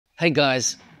Hey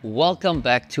guys, welcome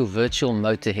back to Virtual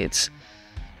Motorheads.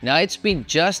 Now it's been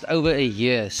just over a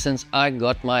year since I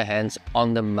got my hands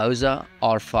on the Moza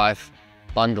R5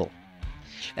 Bundle.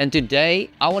 And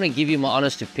today I want to give you my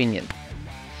honest opinion.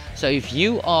 So if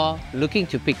you are looking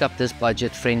to pick up this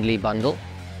budget-friendly bundle,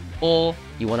 or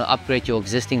you want to upgrade your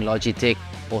existing Logitech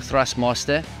or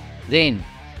Thrustmaster, then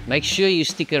make sure you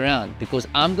stick around because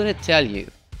I'm going to tell you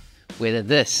whether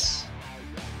this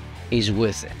is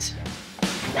worth it.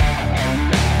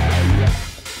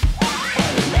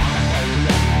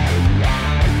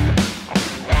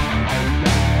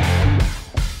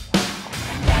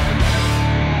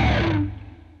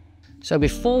 So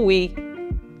before we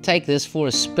take this for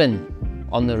a spin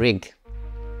on the rig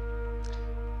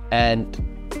and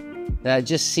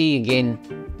just see again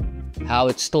how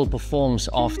it still performs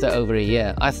after over a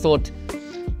year, I thought,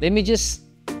 let me just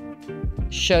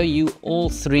show you all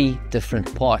three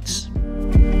different parts.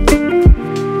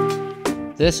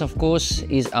 This, of course,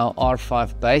 is our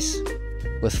R5 base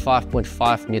with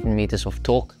 5.5 Newton meters of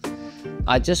torque.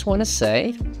 I just want to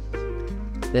say,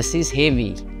 this is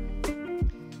heavy.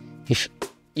 If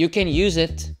you can use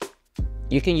it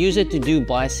to do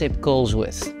bicep curls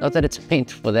with. Not that it's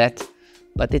meant for that,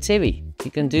 but it's heavy.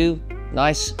 You can do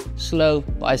nice, slow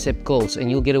bicep curls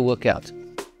and you'll get a workout.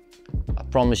 I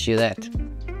promise you that.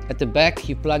 At the back,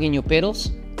 you plug in your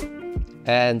pedals,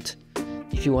 and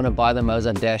if you want to buy the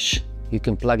Moza dash, you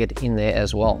can plug it in there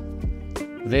as well.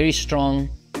 Very strong.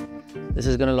 This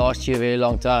is going to last you a very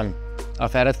long time.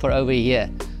 I've had it for over a year.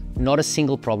 Not a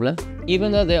single problem.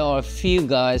 Even though there are a few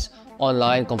guys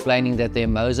online complaining that their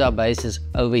Moza bases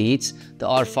overheats, the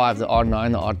R5, the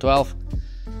R9, the R12.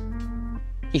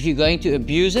 If you're going to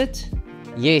abuse it,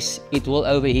 yes, it will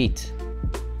overheat.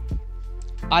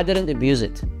 I didn't abuse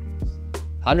it.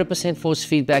 100% force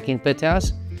feedback in pit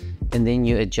house, and then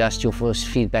you adjust your force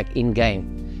feedback in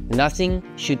game. Nothing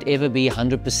should ever be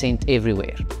 100%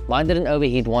 everywhere. Mine didn't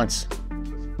overheat once.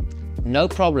 No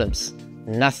problems,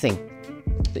 nothing.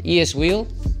 The ES wheel,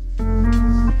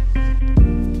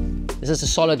 this is a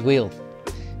solid wheel.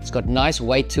 It's got nice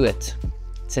weight to it.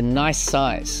 It's a nice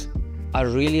size. I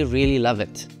really love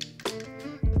it.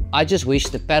 I just wish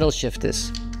the paddle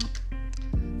shifters,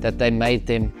 that they made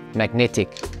them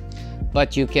magnetic.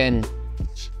 But you can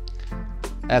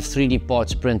have 3D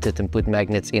parts printed and put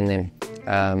magnets in them.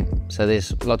 So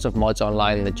there's lots of mods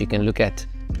online that you can look at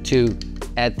to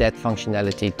add that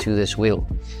functionality to this wheel.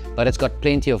 But it's got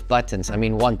plenty of buttons. I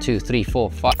mean, 1, 2, 3, 4,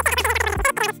 5,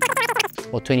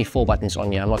 or 24 buttons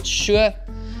on here. I'm not sure,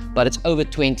 but it's over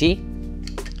 20.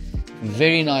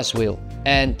 Very nice wheel.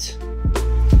 And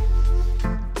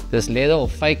this leather or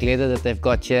fake leather that they've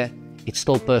got here, it's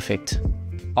still perfect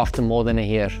after more than a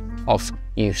year of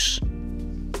use.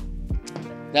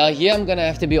 Now here I'm gonna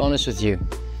have to be honest with you.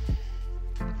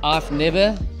 I've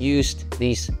never used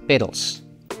these pedals.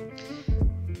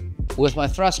 With my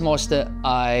Thrustmaster,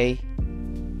 I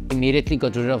immediately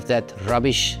got rid of that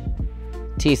rubbish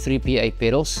T3PA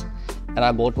pedals, and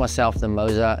I bought myself the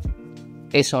Moza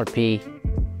SRP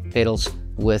pedals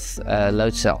with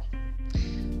load cell.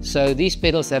 So these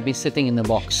pedals have been sitting in the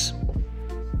box.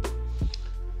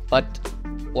 But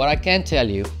what I can tell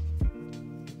you,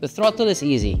 the throttle is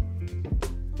easy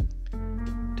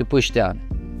to push down.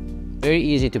 Very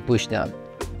easy to push down.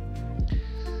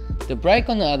 The brake,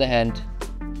 on the other hand,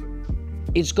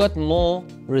 it's got more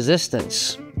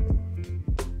resistance.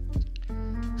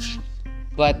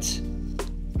 But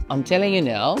I'm telling you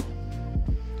now,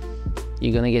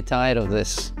 you're gonna get tired of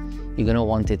this. You're gonna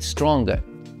want it stronger.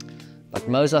 But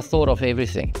Moza thought of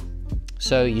everything.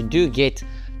 So you do get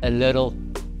a little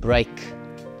brake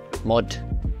mod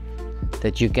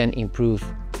that you can improve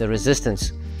the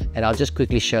resistance. And I'll just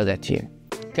quickly show that to you.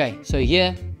 Okay, so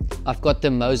here I've got the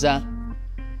Moza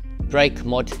brake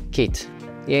mod kit.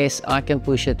 Yes, I can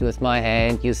push it with my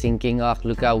hand. You're thinking, oh,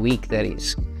 look how weak that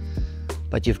is.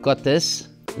 But you've got this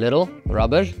little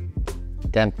rubber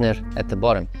dampener at the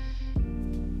bottom.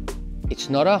 It's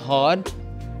not a hard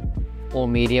or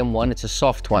medium one, it's a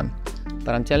soft one.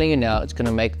 But I'm telling you now, it's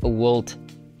gonna make a world's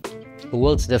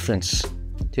difference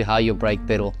to how your brake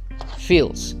pedal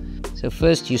feels. So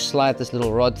first you slide this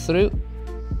little rod through.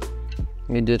 Let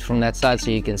me do it from that side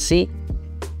so you can see.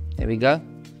 There we go.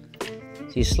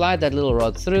 So you slide that little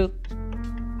rod through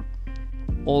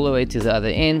all the way to the other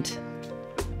end.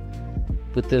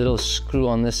 Put the little screw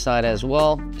on this side as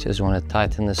well. Just want to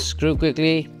tighten the screw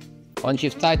quickly. Once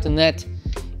you've tightened that,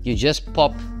 you just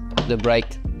pop the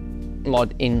brake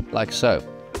mod in like so.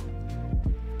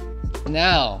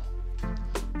 Now,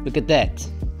 look at that.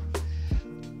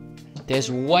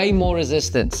 There's way more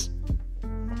resistance.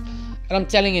 And I'm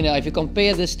telling you now, if you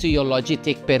compare this to your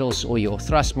Logitech pedals or your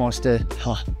Thrustmaster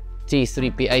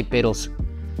T3PA pedals,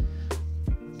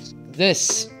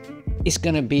 this is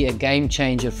going to be a game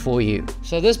changer for you.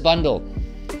 So this bundle,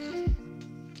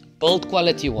 build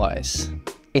quality wise,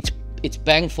 it's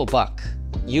bang for buck.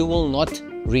 You will not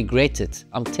regret it.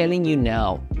 I'm telling you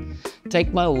now.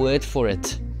 Take my word for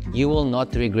it. You will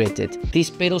not regret it. These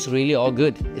pedals really are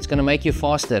good. It's going to make you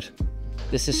faster.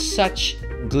 This is such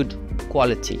good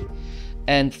quality.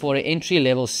 And for an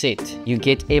entry-level set, you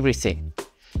get everything.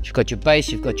 You've got your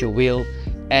bass, you've got your wheel,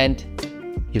 and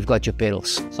you've got your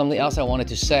pedals. Something else I wanted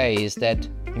to say is that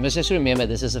you must just remember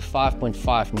this is a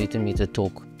 5.5 Newton-meter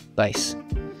torque base.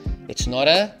 It's not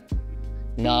a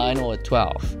 9 or a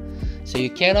 12. So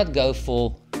you cannot go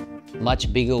for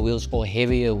much bigger wheels or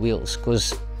heavier wheels,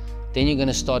 because then you're going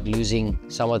to start losing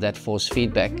some of that force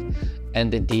feedback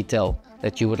and the detail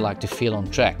that you would like to feel on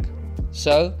track.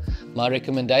 So my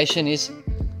recommendation is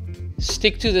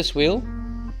stick to this wheel,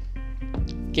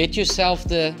 get yourself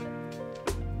the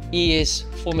ES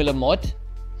Formula mod,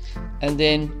 and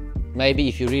then maybe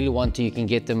if you really want to, you can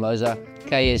get the Moza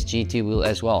KS GT wheel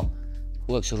as well.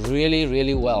 Works really,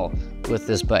 really well with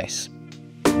this base.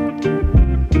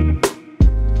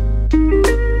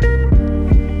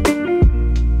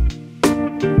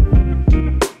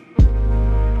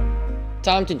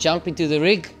 Time to jump into the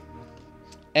rig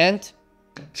and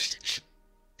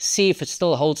see if it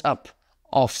still holds up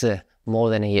after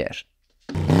more than a year.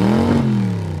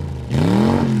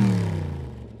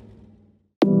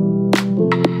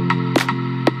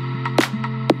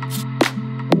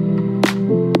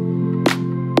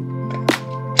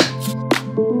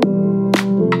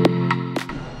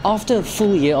 After a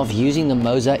full year of using the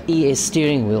Moza ES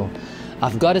steering wheel,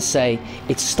 I've got to say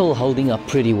it's still holding up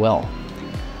pretty well.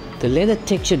 The leather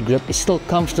textured grip is still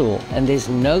comfortable and there's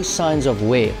no signs of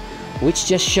wear, which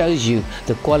just shows you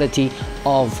the quality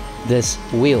of this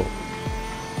wheel.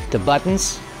 The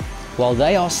buttons, while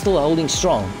they are still holding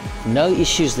strong, no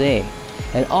issues there.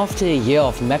 And after a year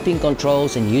of mapping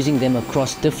controls and using them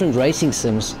across different racing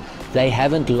sims, they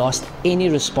haven't lost any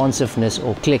responsiveness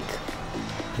or click.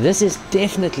 This is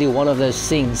definitely one of those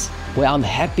things where I'm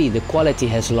happy the quality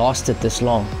has lasted this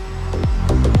long.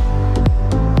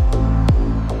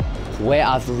 Where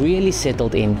I've really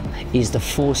settled in is the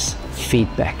force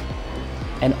feedback.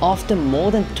 And after more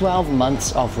than 12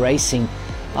 months of racing,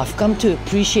 I've come to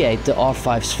appreciate the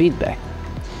R5's feedback.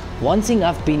 One thing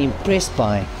I've been impressed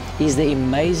by is the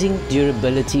amazing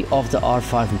durability of the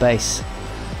R5 base.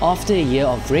 After a year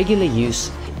of regular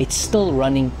use, it's still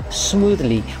running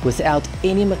smoothly without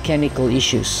any mechanical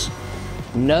issues.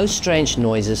 No strange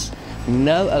noises,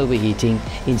 no overheating,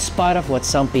 in spite of what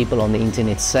some people on the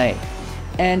internet say.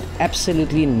 And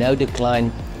absolutely no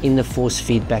decline in the force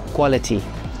feedback quality.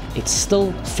 It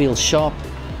still feels sharp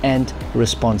and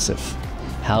responsive.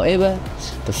 However,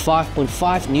 the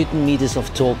 5.5 Newton meters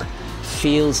of torque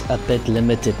feels a bit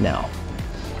limited now,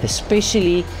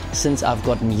 especially since I've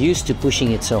gotten used to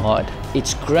pushing it so hard.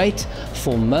 It's great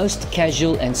for most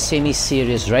casual and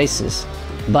semi-serious races,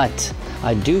 but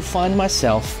I do find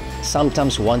myself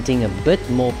sometimes wanting a bit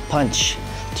more punch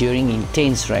during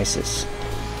intense races.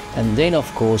 And then of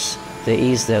course there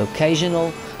is the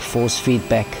occasional force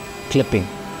feedback clipping.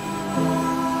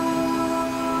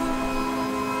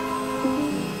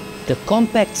 The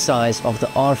compact size of the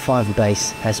R5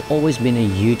 base has always been a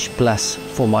huge plus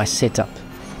for my setup.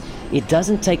 It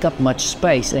doesn't take up much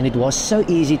space and it was so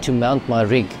easy to mount my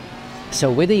rig.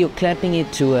 So whether you're clamping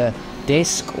it to a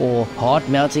desk or hard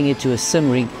mounting it to a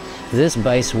sim rig, this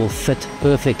base will fit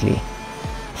perfectly.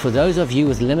 For those of you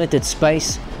with limited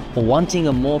space or wanting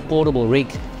a more portable rig,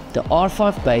 the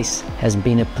R5 base has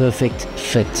been a perfect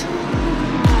fit.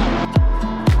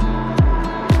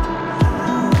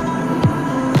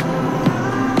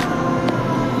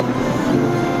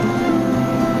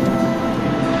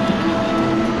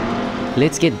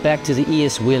 Let's get back to the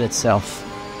ES wheel itself.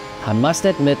 I must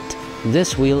admit,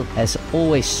 this wheel has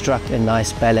always struck a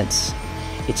nice balance.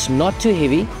 It's not too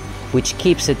heavy, which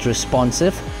keeps it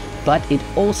responsive, but it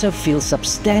also feels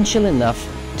substantial enough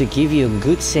to give you a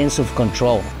good sense of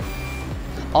control.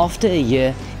 After a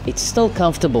year, it's still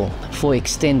comfortable for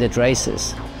extended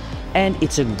races. And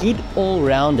it's a good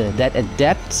all-rounder that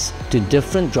adapts to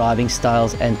different driving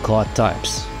styles and car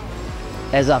types.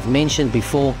 As I've mentioned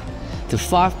before, the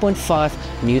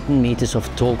 5.5 Newton meters of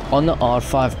torque on the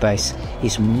R5 base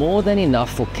is more than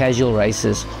enough for casual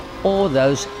racers or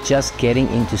those just getting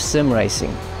into sim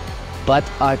racing. But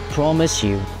I promise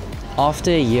you,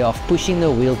 after a year of pushing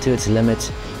the wheel to its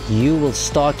limits, you will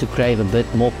start to crave a bit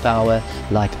more power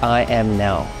like I am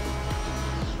now.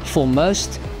 For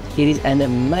most, it is an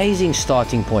amazing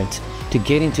starting point to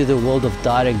get into the world of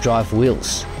direct drive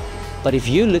wheels. But if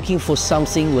you're looking for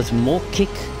something with more kick,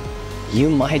 you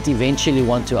might eventually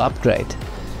want to upgrade.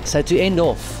 So to end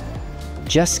off,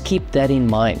 just keep that in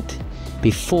mind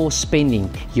before spending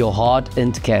your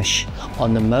hard-earned cash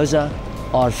on the Moza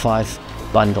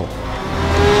R5 Bundle.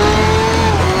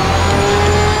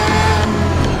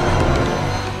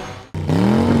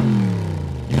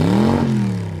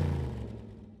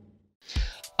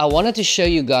 I wanted to show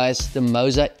you guys the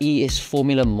Moza ES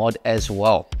Formula mod as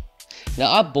well.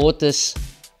 Now I bought this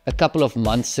a couple of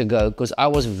months ago because I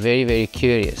was very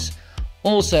curious.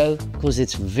 Also because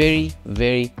it's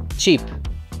very cheap.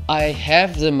 I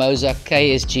have the Moza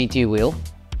KS GT wheel,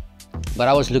 but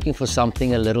I was looking for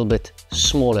something a little bit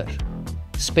smaller,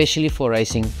 especially for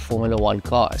racing Formula 1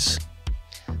 cars.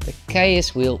 The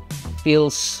KS wheel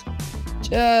feels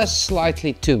just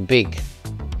slightly too big,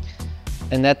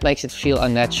 and that makes it feel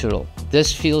unnatural.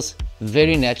 This feels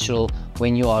very natural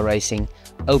when you are racing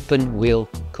open wheel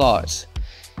cars,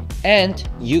 and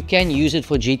you can use it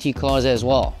for GT cars as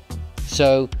well.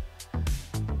 So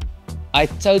I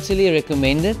totally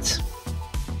recommend it.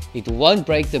 It won't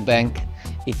break the bank.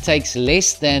 It takes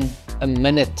less than a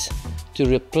minute to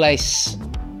replace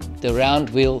the round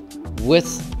wheel with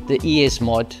the ES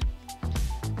mod,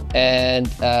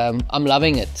 and I'm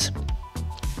loving it.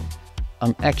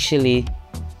 I'm actually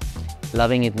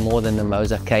loving it more than the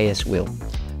Moza KS wheel.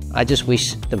 I just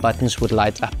wish the buttons would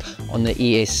light up on the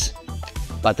ES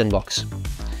button box.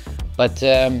 But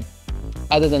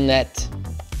other than that,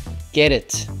 get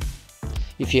it.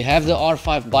 If you have the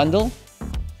R5 bundle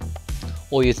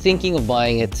or you're thinking of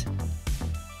buying it,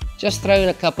 just throw in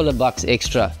a couple of bucks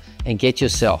extra and get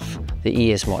yourself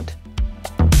the ES mod.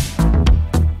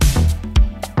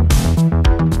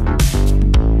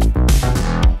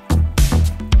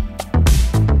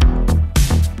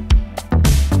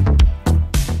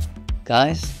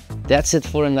 Guys, that's it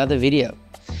for another video.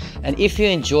 And if you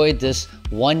enjoyed this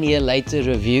 1 year later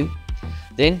review,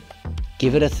 then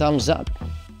give it a thumbs up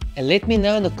and let me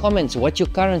know in the comments what your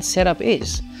current setup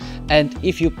is, and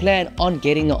if you plan on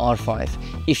getting the R5,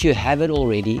 if you have it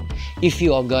already, if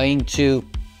you are going to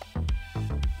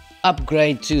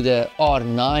upgrade to the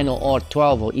R9 or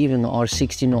R12 or even the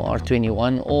R16 or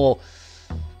R21, or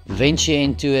venture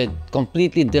into a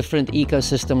completely different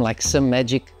ecosystem like Sim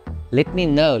Magic. Let me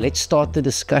know. Let's start the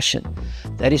discussion.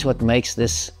 That is what makes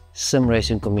this sim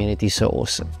racing community so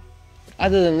awesome.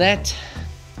 Other than that,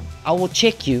 I will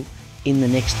check you in the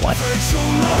next one.